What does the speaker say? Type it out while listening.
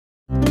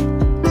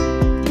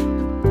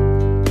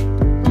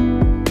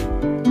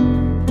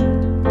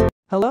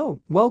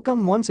Hello,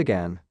 welcome once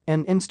again.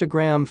 An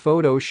Instagram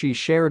photo she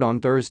shared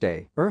on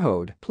Thursday.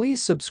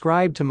 Please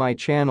subscribe to my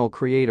channel.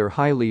 Creator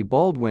Hailey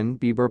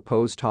Bieber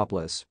posed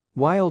topless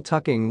while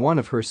tucking one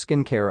of her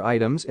skincare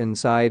items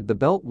inside the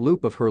belt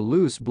loop of her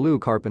loose blue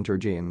carpenter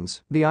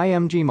jeans. The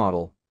IMG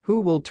model, who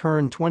will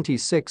turn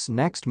 26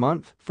 next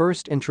month,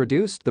 first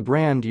introduced the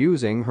brand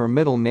using her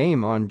middle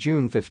name on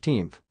June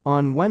 15.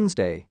 On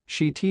Wednesday,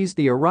 she teased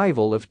the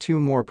arrival of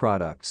two more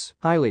products.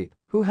 Hailey,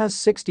 who has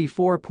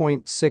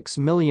 64.6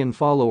 million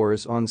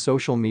followers on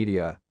social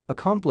media,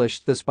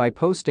 accomplished this by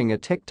posting a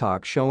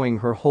TikTok showing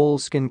her whole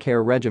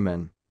skincare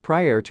regimen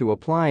prior to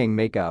applying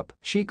makeup.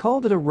 She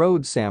called it a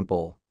road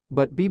sample,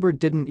 but Bieber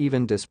didn't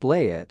even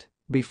display it,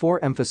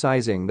 before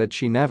emphasizing that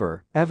she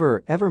never,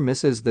 ever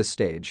misses this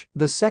stage.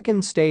 The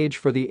second stage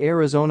for the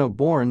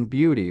Arizona-born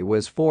beauty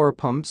was 4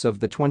 pumps of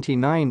the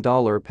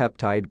 $29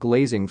 peptide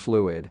glazing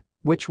fluid,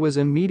 which was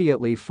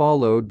immediately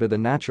followed by the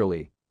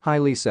naturally,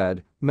 Hailey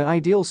said, "My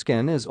ideal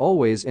skin is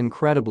always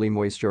incredibly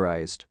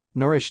moisturized,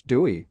 nourished,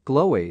 dewy,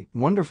 glowy,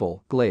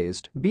 wonderful,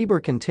 glazed."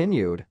 Bieber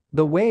continued,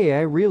 "The way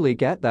I really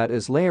get that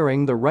is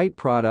layering the right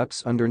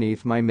products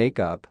underneath my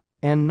makeup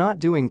and not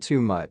doing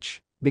too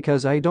much,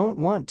 because I don't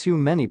want too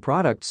many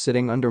products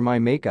sitting under my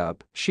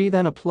makeup." She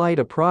then applied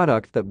a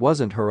product that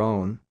wasn't her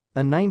own,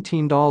 a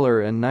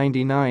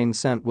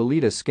 $19.99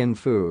 Weleda skin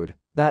food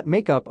that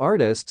makeup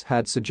artists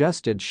had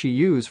suggested she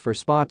use for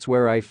spots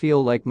where I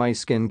feel like my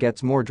skin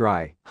gets more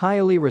dry.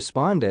 Hailey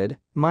responded,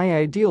 "My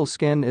ideal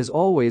skin is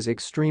always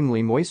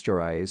extremely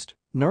moisturized,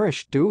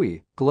 nourished,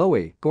 dewy,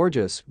 glowy,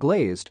 gorgeous,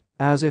 glazed,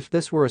 as if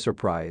this were a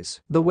surprise.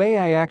 The way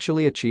I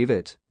actually achieve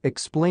it,"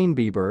 explained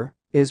Bieber,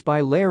 "is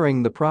by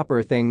layering the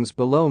proper things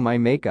below my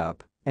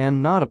makeup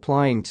and not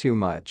applying too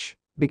much,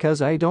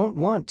 because I don't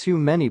want too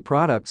many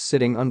products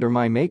sitting under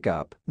my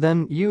makeup.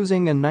 Then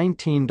using a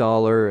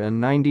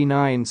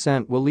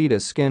 $19.99 Weleda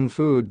skin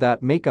food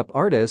that makeup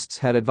artists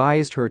had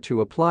advised her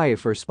to apply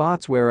for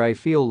spots where I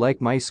feel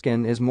like my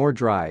skin is more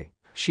dry.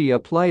 She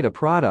applied a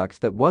product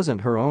that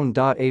wasn't her own."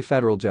 A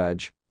federal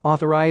judge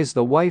authorized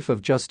the wife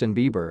of Justin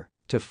Bieber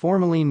to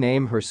formally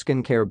name her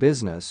skincare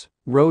business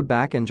Rhode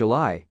back in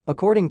July,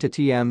 according to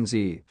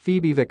TMZ.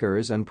 Phoebe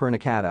Vickers and Perna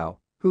Cato,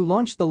 who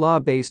launched the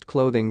law-based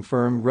clothing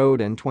firm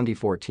Rhode in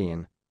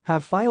 2014,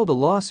 have filed a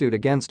lawsuit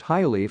against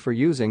Hailey for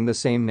using the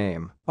same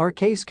name. "Our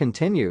case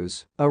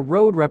continues," a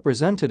Rhode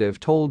representative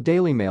told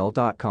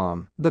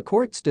DailyMail.com. "The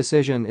court's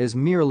decision is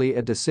merely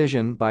a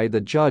decision by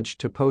the judge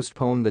to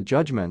postpone the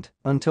judgment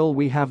until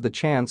we have the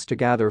chance to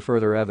gather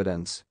further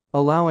evidence,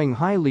 allowing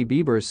Hailey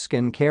Bieber's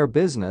skincare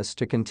business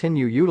to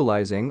continue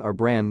utilizing our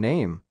brand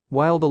name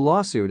while the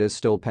lawsuit is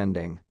still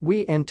pending.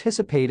 We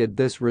anticipated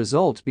this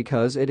result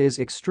because it is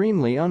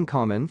extremely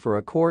uncommon for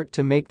a court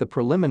to make the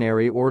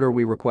preliminary order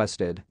we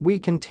requested. We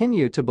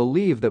continue to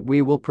believe that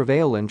we will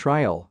prevail in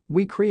trial.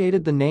 We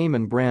created the name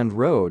and brand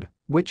Rhode,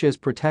 which is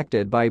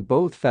protected by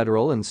both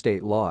federal and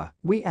state law.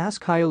 We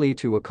ask Hailey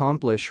to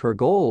accomplish her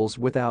goals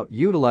without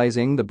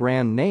utilizing the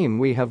brand name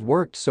we have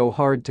worked so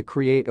hard to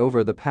create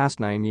over the past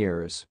 9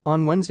 years."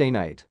 On Wednesday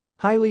night,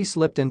 Hailey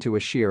slipped into a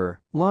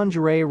sheer,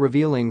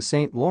 lingerie-revealing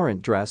St.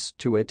 Laurent dress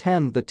to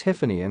attend the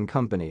Tiffany &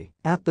 Company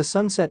at the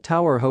Sunset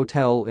Tower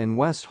Hotel in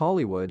West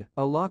Hollywood.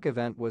 A lock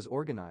event was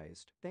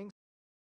organized.